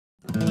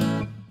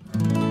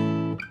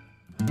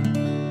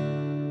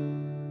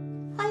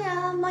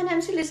my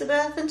name's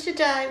Elizabeth and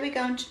today we're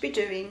going to be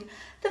doing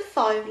the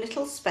 5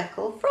 little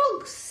speckled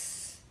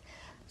frogs.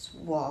 It's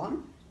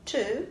 1,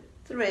 2,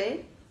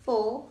 3,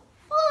 4,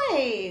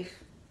 5.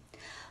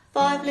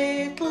 5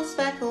 little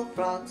speckled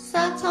frogs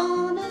sat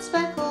on a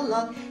speckled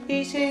log,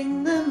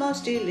 eating the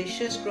most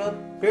delicious grub.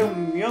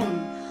 Yum,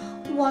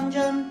 yum. One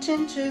jumped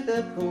into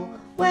the pool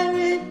where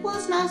it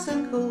was nice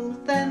and cool.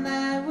 Then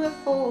there were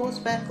 4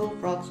 speckled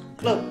frogs.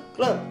 Glub,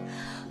 glub.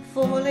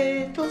 4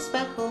 little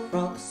speckled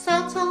frogs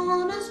sat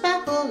on a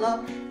speckled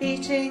log,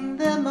 eating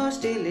the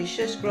most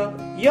delicious grub.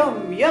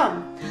 Yum,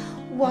 yum.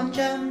 One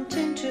jumped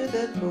into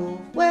the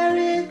pool where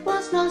it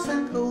was nice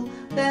and cool.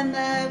 Then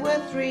there were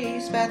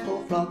 3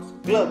 speckled frogs.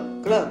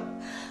 Glub, glub.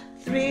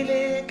 3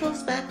 little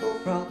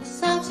speckled frogs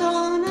sat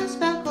on a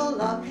speckled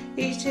log,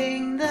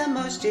 eating the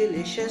most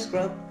delicious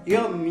grub.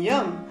 Yum,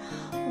 yum.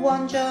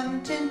 One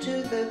jumped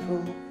into the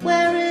pool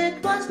where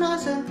it was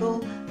nice and cool.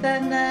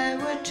 Then there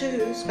were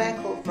 2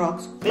 speckled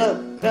frogs.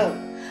 Glub, glub.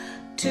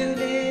 2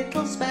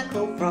 little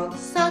speckled frogs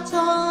sat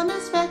on a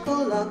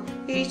speckled log,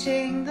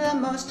 eating the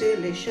most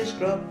delicious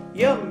grub.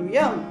 Yum,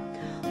 yum.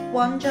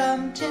 One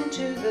jumped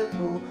into the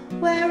pool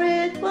where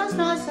it was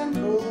nice and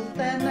cool.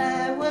 Then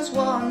there was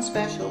 1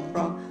 special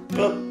frog.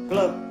 Glub,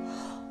 glub.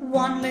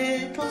 1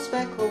 little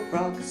speckled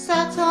frog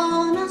sat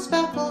on a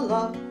speckled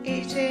log,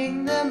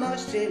 eating the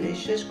most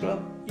delicious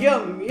grub.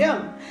 Yum,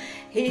 yum.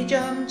 He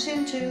jumped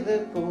into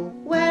the pool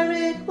where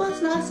it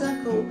was nice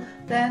and cool.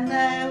 Then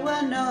there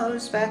were no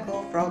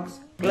speckled frogs.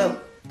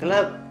 Glub,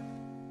 glub.